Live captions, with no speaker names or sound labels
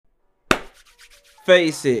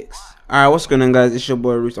36. Alright, what's going on, guys? It's your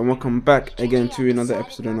boy Roos, and welcome back again to another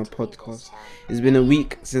episode on a podcast. It's been a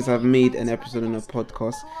week since I've made an episode on a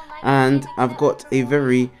podcast, and I've got a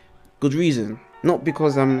very good reason. Not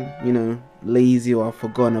because I'm, lazy or I've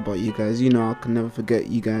forgotten about you guys. I can never forget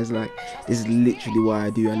you guys. Like, this is literally what I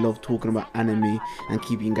do. I love talking about anime and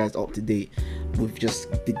keeping you guys up to date with just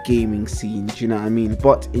the gaming scene. Do you know what I mean?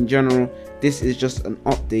 But in general, this is just an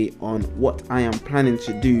update on what I am planning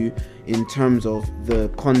to do in terms of the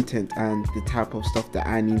content and the type of stuff that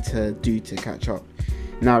I need to do to catch up.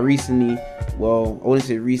 Now, recently, well, I wouldn't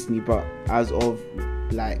say recently, but as of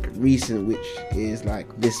like recent, which is like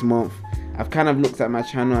this month, I've kind of looked at my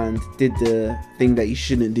channel and did the thing that you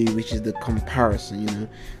shouldn't do, which is the comparison,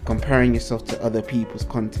 comparing yourself to other people's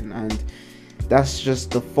content. And that's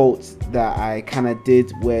just the fault that I kind of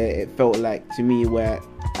did, where it felt like to me where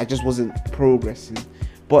I just wasn't progressing.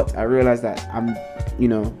 But I realized that I'm,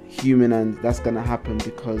 human, and that's gonna happen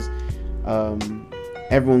because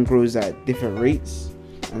everyone grows at different rates,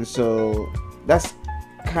 and so that's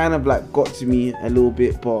kind of like got to me a little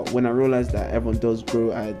bit. But when I realized that everyone does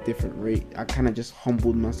grow at a different rate, I kind of just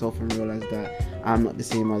humbled myself and realized that I'm not the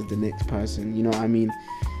same as the next person. You know what I mean?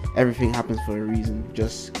 Everything happens for a reason.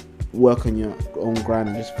 Just work on your own grind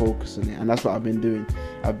and just focus on it, and that's what I've been doing.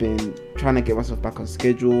 I've been trying to get myself back on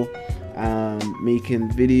schedule, making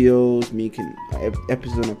videos, making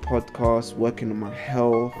episodes on a podcast, working on my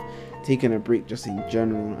health, taking a break just in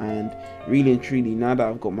general. And really and truly, now that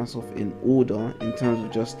I've got myself in order in terms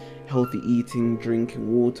of just healthy eating,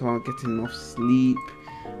 drinking water, getting enough sleep,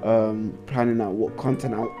 planning out what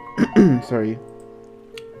content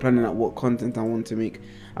planning out what content I want to make,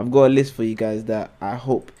 I've got a list for you guys that I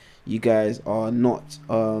hope you guys are not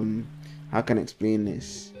how can I explain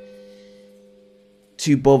this,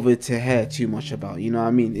 too bothered to hear too much about. You know what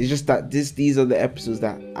I mean? It's just that these are the episodes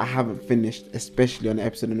that I haven't finished, especially on the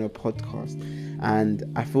episode on a podcast. And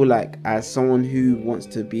I feel like, as someone who wants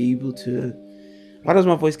to be able to, why does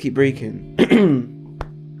my voice keep breaking?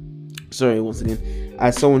 Sorry, once again,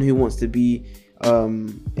 as someone who wants to be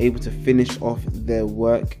able to finish off their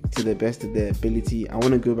work to the best of their ability, I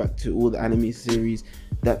want to go back to all the anime series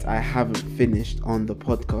that I haven't finished on the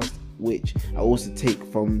podcast, which I also take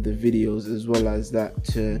from the videos as well as that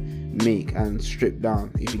to make and strip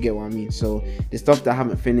down, if you get what I mean. So the stuff that I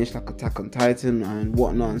haven't finished, like Attack on Titan and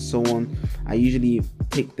whatnot and so on, I usually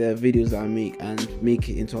take the videos that I make and make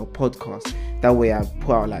it into a podcast. That way I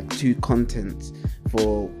put out like 2 contents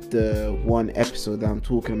for the one episode that I'm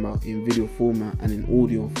talking about in video format and in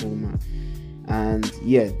audio format. And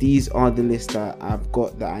yeah, these are the lists that I've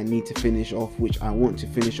got that I need to finish off, which I want to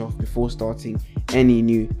finish off before starting any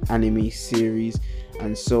new anime series.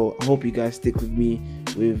 And so I hope you guys stick with me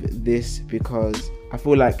with this, because I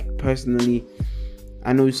feel like, personally,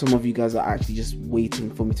 I know some of you guys are actually just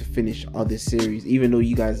waiting for me to finish other series, even though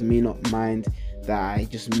you guys may not mind that I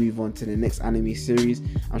just move on to the next anime series.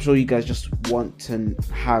 I'm sure you guys just want to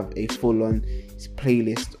have a full-on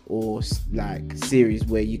playlist or like series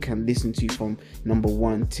where you can listen to from number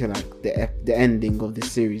 1 to like the ending of the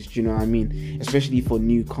series. Do you know what I mean? Especially for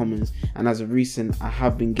newcomers. And as of recent, I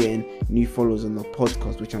have been getting new followers on the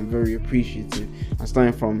podcast, which I'm very appreciative. I'm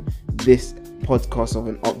starting from this podcast of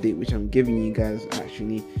an update which I'm giving you guys.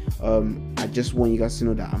 Actually, I just want you guys to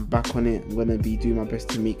know that I'm back on it. I'm gonna be doing my best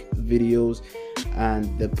to make videos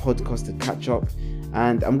and the podcast to catch up,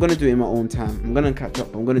 and I'm gonna do it in my own time. I'm gonna catch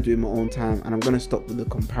up, I'm gonna do it in my own time, and I'm gonna stop with the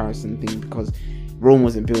comparison thing, because Rome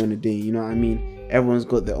wasn't built in a day. You know what I mean? Everyone's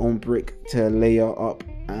got their own brick to layer up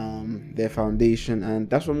their foundation, and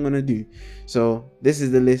that's what I'm gonna do. So this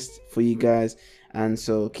is the list for you guys, and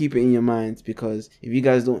so keep it in your mind, because if you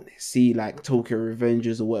guys don't see like Tokyo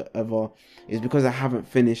Revengers or whatever, it's because I haven't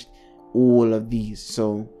finished all of these.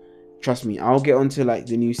 So trust me, I'll get onto like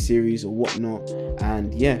the new series or whatnot,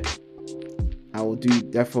 and yeah, I will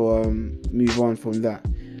therefore move on from that.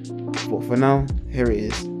 But for now, here it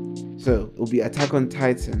is. So it'll be Attack on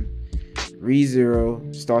Titan,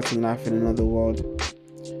 ReZero, Starting Life in Another World,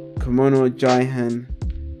 Kemono Jihen,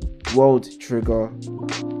 World Trigger,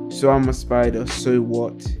 So I'm a Spider, So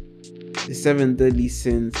What, The 7 Deadly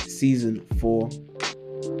Sins Season 4,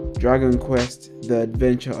 Dragon Quest, The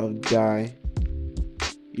Adventure of Dai,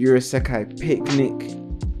 Urasekai Picnic,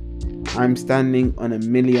 I'm Standing on a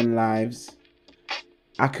Million Lives,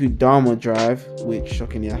 Akudama Drive, which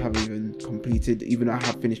shockingly I haven't even completed, even though I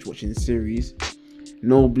have finished watching the series,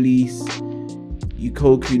 Noblesse,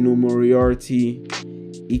 Yukoku no Moriarty,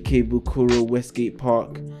 Ikebukuro Westgate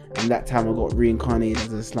Park, and that time I got reincarnated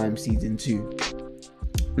as a slime season 2.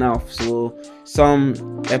 Now, so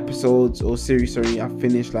some episodes or series, I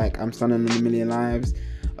finished, like I'm Standing on a Million Lives,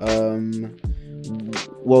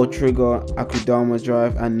 World Trigger, Akudama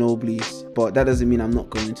Drive, and Noblesse. But that doesn't mean I'm not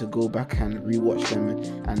going to go back and rewatch them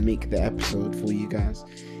and make the episode for you guys.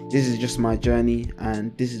 This is just my journey,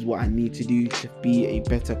 and this is what I need to do to be a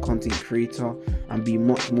better content creator and be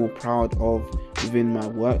much more proud of within my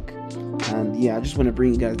work. And yeah, I just want to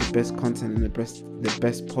bring you guys the best content and the best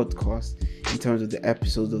podcast in terms of the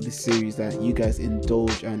episodes of this series that you guys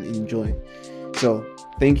indulge and enjoy. So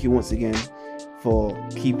thank you once again for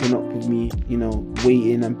keeping up with me,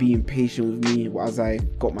 waiting and being patient with me as I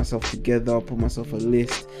got myself together, put myself a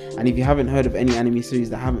list. And if you haven't heard of any anime series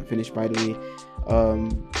that haven't finished, by the way,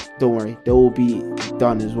 don't worry, they will be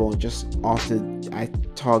done as well, just after I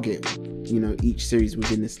target each series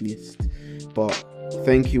within this list. But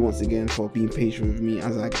thank you once again for being patient with me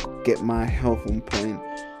as I get my health on point,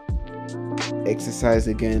 exercise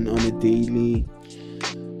again on a daily,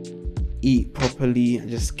 eat properly, and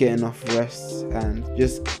just get enough rest, and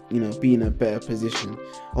just be in a better position.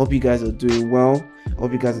 I hope you guys are doing well. I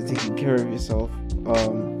hope you guys are taking care of yourself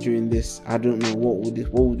during this, I don't know, what would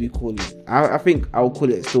we call it? I think I'll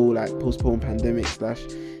call it still like postponed pandemic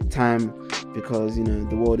 / time, because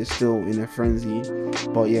the world is still in a frenzy.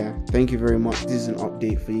 But yeah, thank you very much. This is an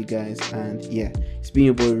update for you guys, and yeah, it's been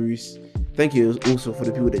your boy Roos. Thank you also for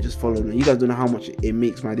the people that just followed me. You guys don't know how much it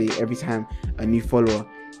makes my day every time a new follower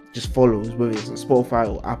just follows, whether it's on Spotify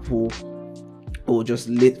or Apple, or just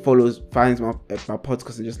follows, finds my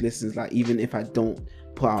podcast and just listens. Like, even if I don't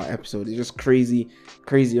put out an episode, it's just crazy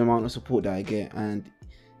amount of support that I get. And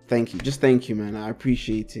thank you, man. I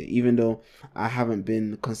appreciate it, even though I haven't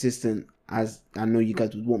been consistent as I know you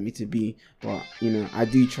guys would want me to be. But I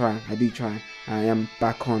do try. I am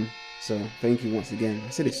back on. So thank you once again. I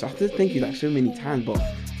said it, so I have to thank you like so many times, but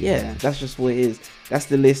yeah, that's just what it is. That's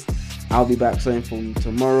the list. I'll be back starting from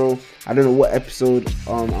tomorrow. I don't know what episode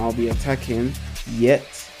I'll be attacking yet,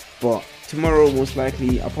 but tomorrow most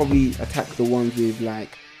likely I'll probably attack the ones with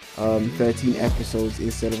like 13 episodes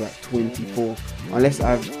instead of like 24, unless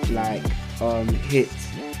I've like hit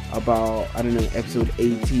about, I don't know, episode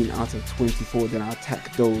 18 out of 24. Then I'll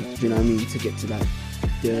attack those, do you know what I mean, to get to like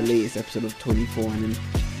the latest episode of 24 and then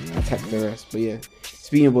attack the rest. But yeah, it's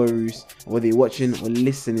been your boy Roos. Whether you're watching or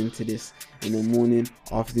listening to this in the morning,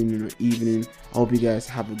 afternoon, or evening, I hope you guys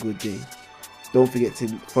have a good day. Don't forget to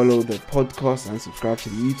follow the podcast and subscribe to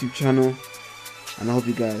the YouTube channel, and I hope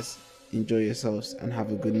you guys enjoy yourselves and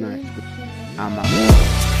have a good night. I'm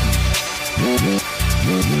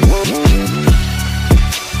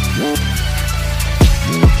out.